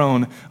from the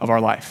throne of our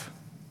life.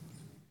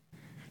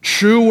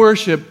 True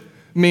worship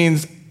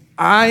means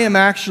I am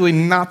actually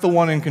not the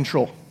one in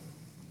control.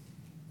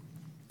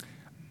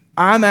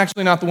 I'm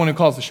actually not the one who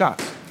calls the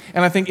shots.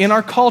 And I think in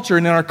our culture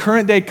and in our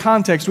current day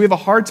context, we have a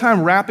hard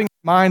time wrapping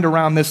our mind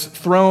around this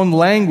throne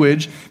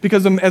language,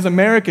 because as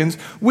Americans,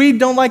 we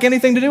don't like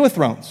anything to do with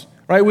thrones,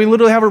 right? We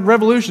literally have a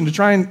revolution to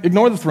try and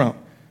ignore the throne,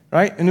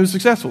 right? And it was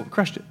successful,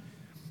 crushed it,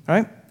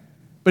 right?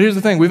 But here's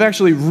the thing. We've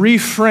actually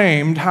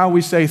reframed how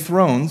we say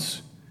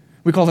thrones.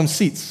 We call them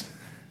seats.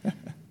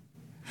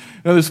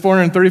 There's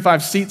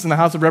 435 seats in the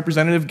House of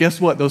Representatives. Guess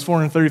what? Those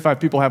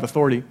 435 people have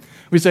authority.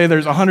 We say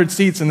there's 100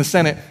 seats in the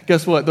Senate.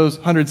 Guess what? Those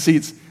 100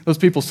 seats, those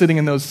people sitting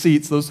in those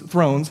seats, those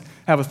thrones,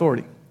 have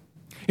authority.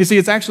 You see,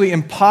 it's actually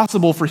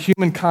impossible for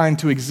humankind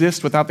to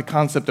exist without the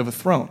concept of a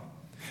throne,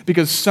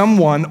 because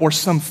someone or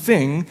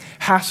something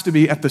has to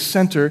be at the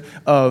center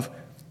of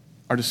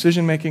our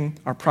decision-making,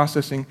 our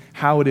processing,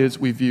 how it is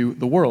we view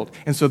the world.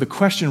 And so the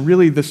question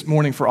really this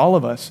morning for all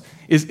of us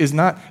is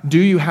not, do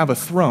you have a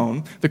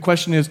throne? The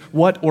question is,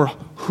 what or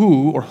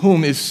who or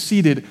whom is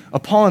seated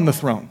upon the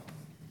throne?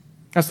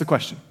 That's the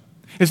question.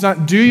 It's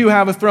not, do you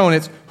have a throne?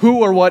 It's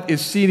who or what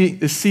is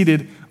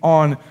seated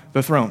on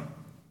the throne.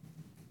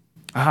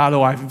 How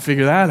do I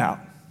figure that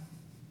out?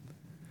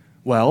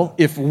 Well,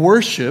 if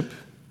worship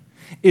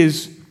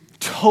is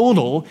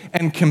total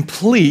and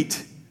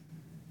complete,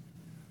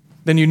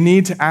 then you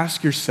need to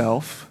ask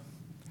yourself,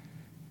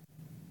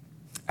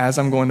 as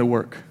I'm going to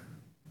work,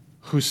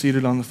 who's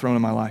seated on the throne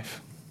of my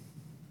life?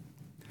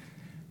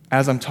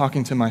 As I'm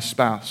talking to my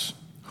spouse,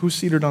 who's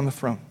seated on the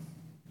throne?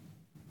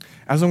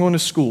 As I'm going to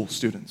school,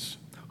 students,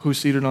 who's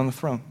seated on the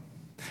throne?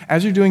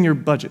 As you're doing your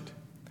budget,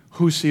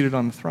 who's seated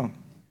on the throne?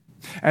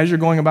 As you're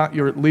going about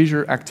your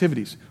leisure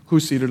activities,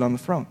 who's seated on the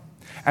throne?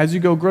 As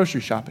you go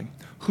grocery shopping,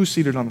 who's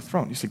seated on the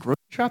throne? You say, grocery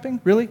shopping?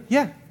 Really?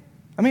 Yeah.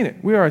 I mean it.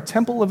 We are a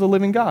temple of the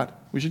living God.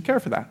 We should care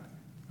for that,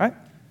 right?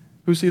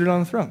 Who's seated on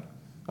the throne?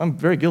 I'm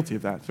very guilty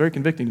of that. It's very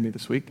convicting to me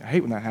this week. I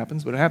hate when that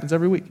happens, but it happens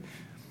every week.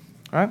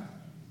 All right?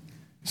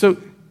 So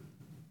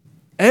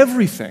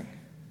everything.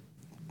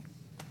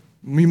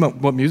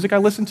 What music I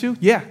listen to?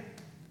 Yeah.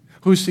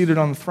 Who's seated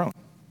on the throne?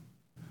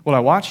 What I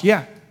watch?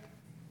 Yeah.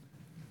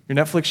 Your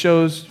Netflix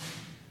shows?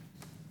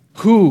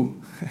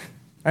 Who?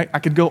 I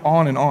could go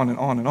on and on and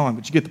on and on,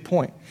 but you get the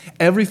point.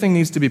 Everything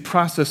needs to be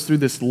processed through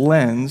this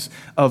lens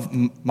of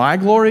my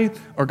glory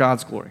or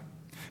God's glory.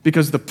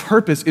 Because the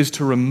purpose is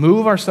to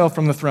remove ourselves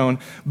from the throne,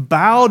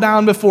 bow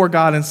down before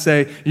God and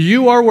say,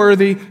 you are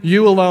worthy,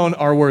 you alone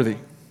are worthy.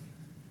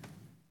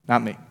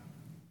 Not me.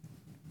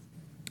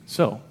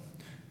 So,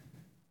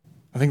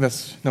 I think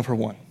that's number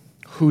one.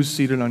 Who's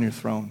seated on your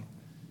throne?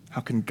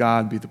 How can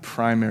God be the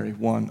primary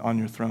one on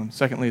your throne?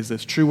 Secondly is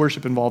this: true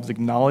worship involves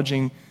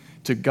acknowledging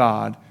to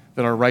God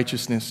that our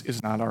righteousness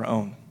is not our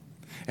own.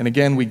 And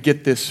again, we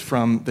get this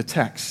from the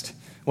text.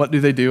 What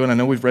do they do? And I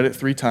know we've read it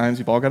 3 times.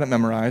 You've all got it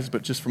memorized,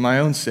 but just for my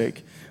own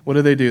sake, what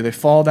do? They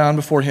fall down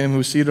before him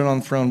who is seated on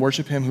the throne,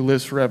 worship him who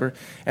lives forever,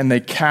 and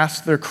they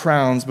cast their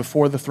crowns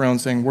before the throne,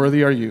 saying,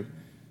 worthy are you,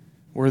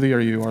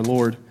 our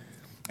Lord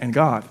and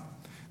God.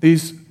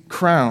 These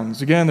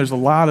crowns, again, there's a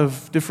lot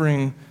of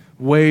differing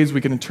ways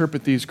we can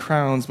interpret these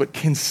crowns, but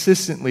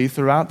consistently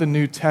throughout the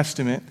New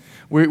Testament,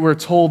 we're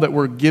told that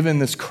we're given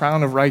this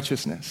crown of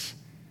righteousness.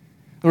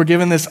 We're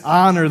given this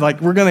honor, like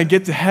we're going to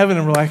get to heaven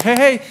and we're like,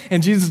 hey,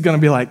 and Jesus is going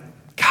to be like,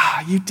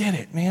 God, you did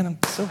it, man. I'm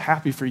so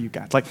happy for you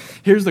guys. Like,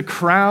 here's the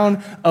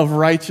crown of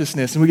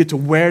righteousness, and we get to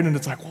wear it, and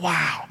it's like,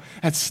 wow,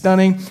 that's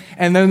stunning.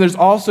 And then there's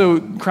also,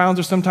 crowns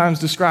are sometimes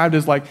described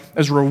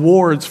as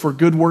rewards for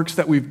good works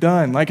that we've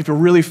done. Like if we're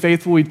really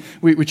faithful,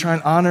 we try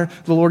and honor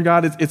the Lord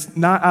God. It's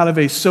not out of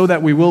a so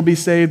that we will be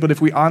saved, but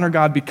if we honor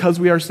God because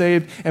we are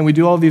saved and we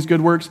do all these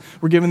good works,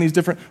 we're given these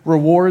different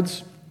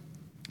rewards.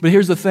 But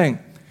here's the thing.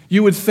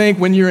 You would think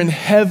when you're in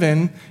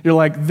heaven, you're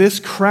like, this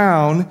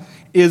crown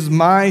is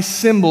my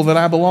symbol that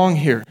I belong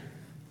here.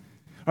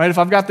 Right? If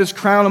I've got this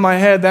crown on my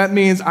head, that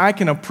means I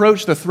can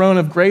approach the throne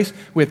of grace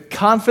with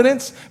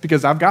confidence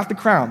because I've got the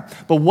crown.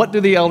 But what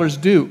do the elders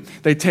do?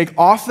 They take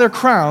off their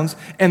crowns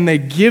and they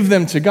give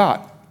them to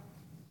God.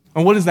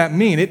 And what does that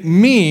mean? It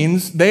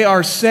means they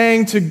are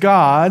saying to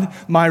God,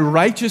 my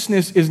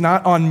righteousness is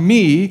not on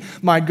me.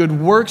 My good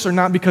works are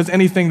not because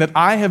anything that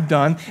I have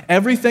done.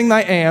 Everything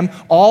I am,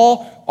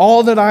 all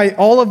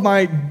of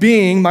my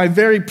being, my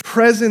very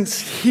presence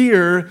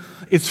here,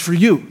 it's for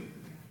you.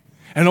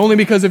 And only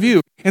because of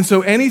you. And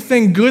so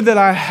anything good that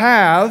I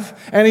have,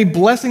 any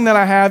blessing that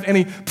I have,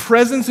 any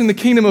presence in the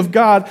kingdom of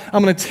God,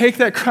 I'm going to take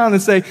that crown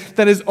and say,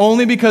 that is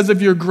only because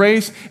of your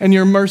grace and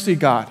your mercy,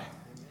 God.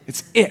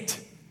 It's it.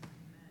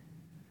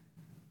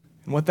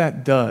 And what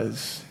that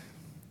does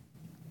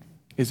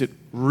is it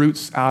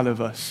roots out of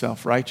us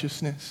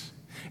self-righteousness.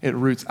 It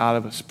roots out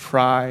of us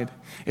pride.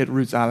 It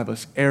roots out of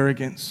us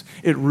arrogance.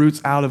 It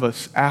roots out of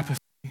us apathy.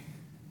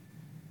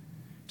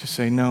 To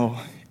say, no,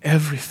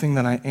 everything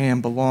that I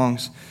am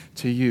belongs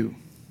to you.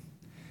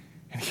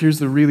 And here's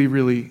the really,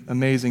 really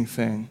amazing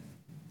thing,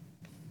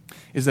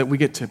 is that we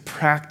get to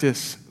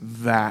practice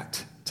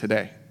that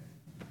today.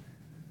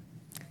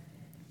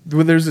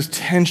 There's this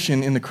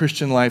tension in the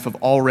Christian life of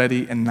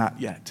already and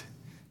not yet.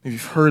 Maybe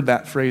you've heard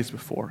that phrase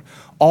before.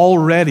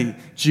 Already,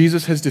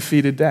 Jesus has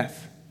defeated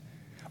death.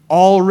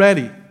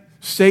 Already,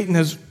 Satan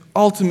has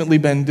ultimately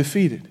been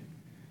defeated.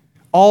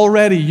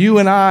 Already, you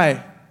and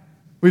I,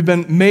 we've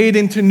been made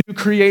into new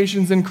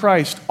creations in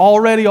Christ.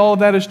 Already, all of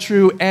that is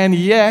true, and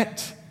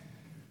yet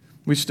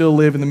we still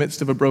live in the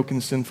midst of a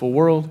broken, sinful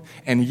world,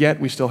 and yet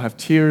we still have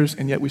tears,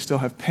 and yet we still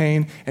have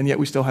pain, and yet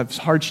we still have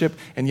hardship,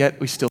 and yet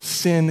we still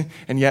sin,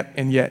 and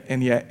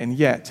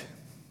yet.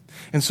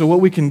 And so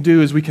what we can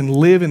do is we can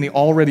live in the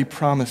already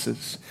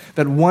promises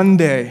that one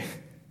day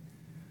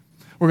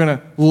we're going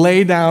to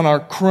lay down our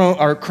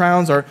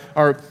crowns,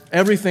 our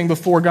everything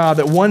before God,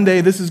 that one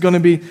day this is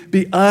going to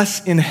be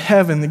us in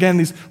heaven. Again,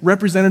 these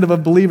representative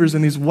of believers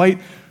in these white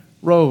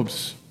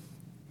robes.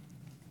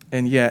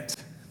 And yet,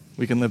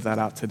 we can live that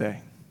out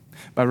today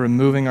by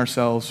removing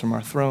ourselves from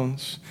our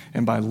thrones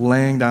and by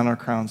laying down our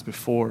crowns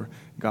before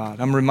God.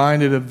 I'm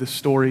reminded of the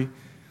story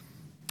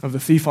of the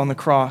thief on the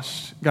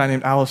cross. A guy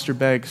named Alistair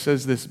Begg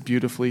says this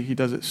beautifully. He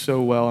does it so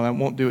well, and I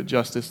won't do it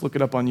justice. Look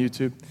it up on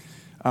YouTube.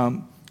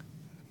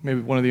 Maybe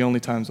one of the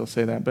only times I'll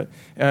say that. But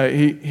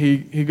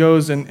he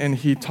goes and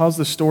he tells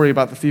the story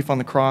about the thief on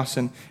the cross,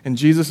 and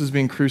Jesus is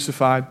being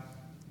crucified.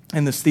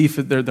 And this thief,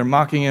 they're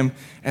mocking him.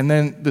 And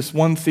then this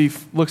one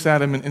thief looks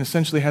at him and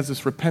essentially has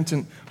this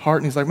repentant heart.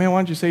 And he's like, man, why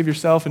don't you save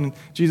yourself? And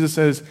Jesus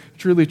says,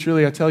 truly,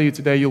 truly, I tell you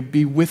today, you'll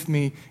be with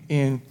me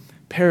in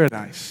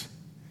paradise.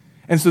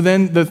 And so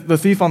then the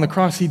thief on the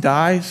cross, he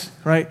dies,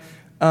 right?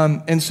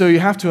 And so you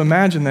have to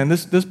imagine then,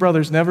 this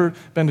brother's never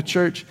been to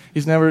church.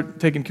 He's never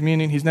taken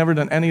communion. He's never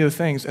done any of the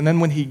things. And then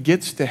when he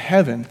gets to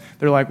heaven,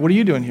 they're like, what are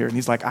you doing here? And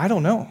he's like, I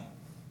don't know.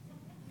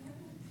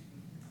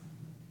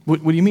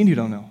 What do you mean you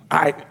don't know?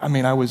 I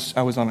mean, I was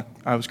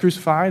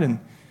crucified, and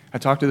I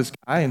talked to this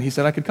guy, and he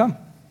said I could come.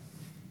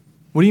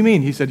 What do you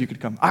mean? He said you could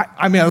come.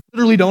 I mean, I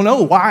literally don't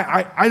know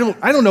why. I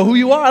don't know who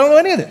you are. I don't know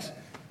any of this.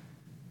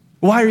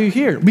 Why are you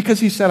here? Because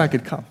he said I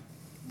could come.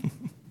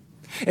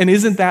 And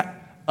isn't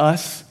that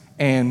us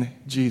and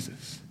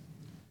Jesus?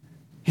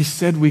 He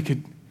said we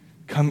could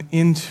come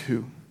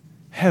into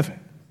heaven.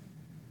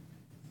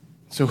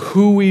 So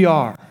who we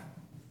are,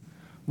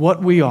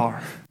 what we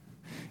are,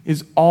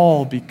 is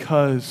all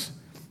because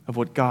of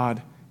what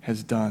God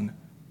has done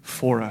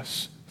for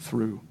us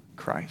through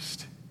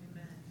Christ.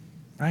 Amen.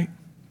 Right?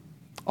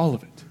 All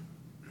of it.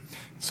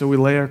 So we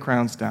lay our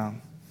crowns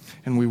down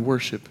and we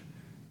worship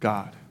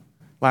God.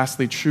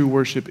 Lastly, true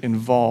worship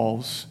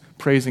involves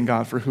praising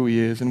God for who he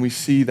is, and we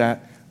see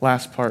that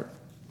last part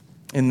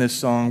in this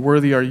song.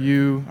 Worthy are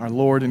you, our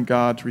Lord and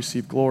God, to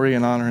receive glory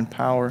and honor and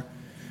power.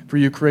 For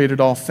you created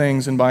all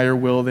things, and by your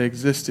will they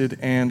existed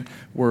and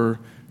were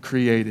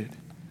created.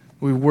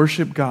 We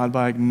worship God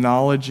by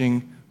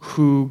acknowledging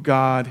who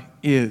God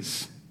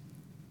is.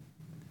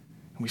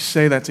 And we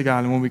say that to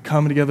God, and when we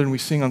come together and we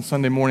sing on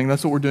Sunday morning,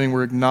 that's what we're doing.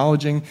 We're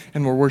acknowledging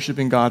and we're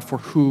worshiping God for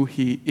who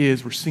he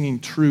is. We're singing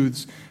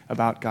truths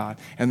about God,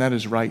 and that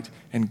is right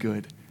and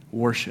good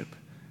worship.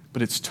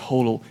 But it's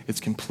total, it's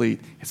complete.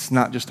 It's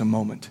not just a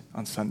moment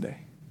on Sunday.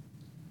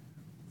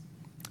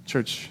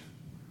 Church,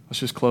 let's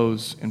just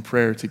close in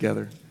prayer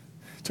together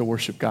to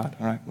worship God.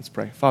 All right, let's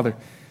pray. Father,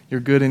 you're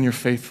good and you're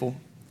faithful.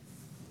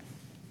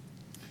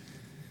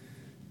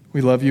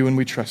 We love you and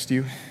we trust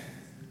you.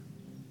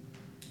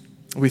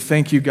 We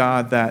thank you,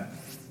 God, that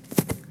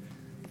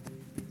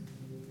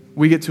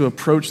we get to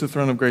approach the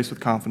throne of grace with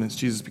confidence,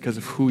 Jesus, because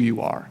of who you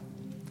are.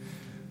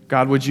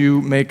 God, would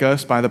you make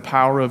us, by the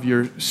power of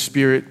your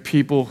Spirit,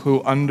 people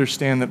who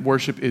understand that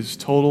worship is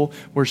total,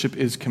 worship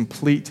is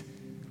complete,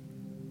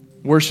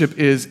 worship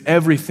is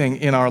everything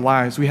in our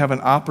lives. We have an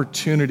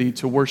opportunity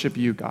to worship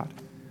you, God.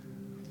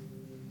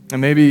 And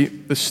maybe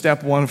the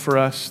step one for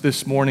us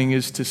this morning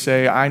is to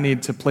say, I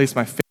need to place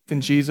my faith in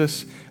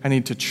Jesus. I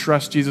need to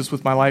trust Jesus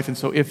with my life. And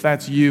so if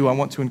that's you, I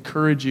want to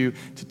encourage you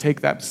to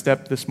take that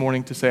step this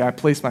morning to say, I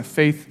place my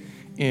faith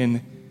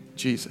in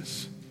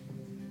Jesus.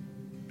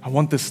 I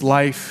want this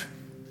life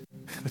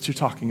that you're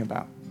talking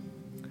about.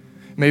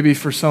 Maybe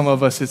for some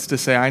of us, it's to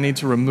say, I need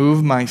to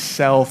remove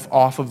myself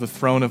off of the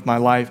throne of my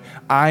life.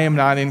 I am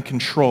not in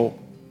control.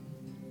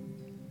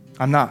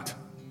 I'm not.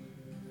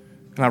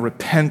 And I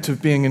repent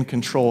of being in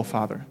control,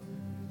 Father.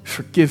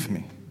 Forgive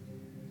me.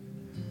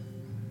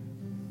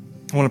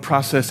 I want to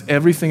process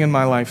everything in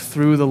my life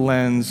through the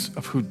lens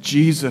of who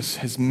Jesus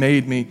has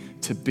made me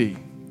to be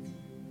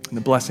and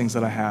the blessings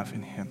that I have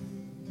in him.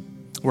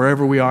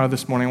 Wherever we are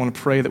this morning, I want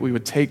to pray that we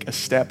would take a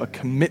step, a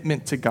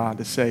commitment to God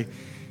to say,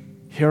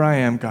 here I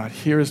am, God.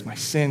 Here is my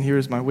sin. Here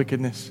is my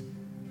wickedness.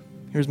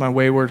 Here's my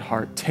wayward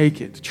heart. Take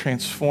it.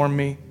 Transform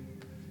me.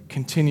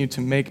 Continue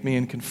to make me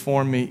and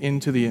conform me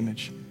into the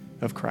image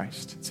of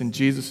Christ. It's in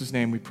Jesus'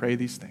 name we pray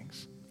these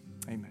things.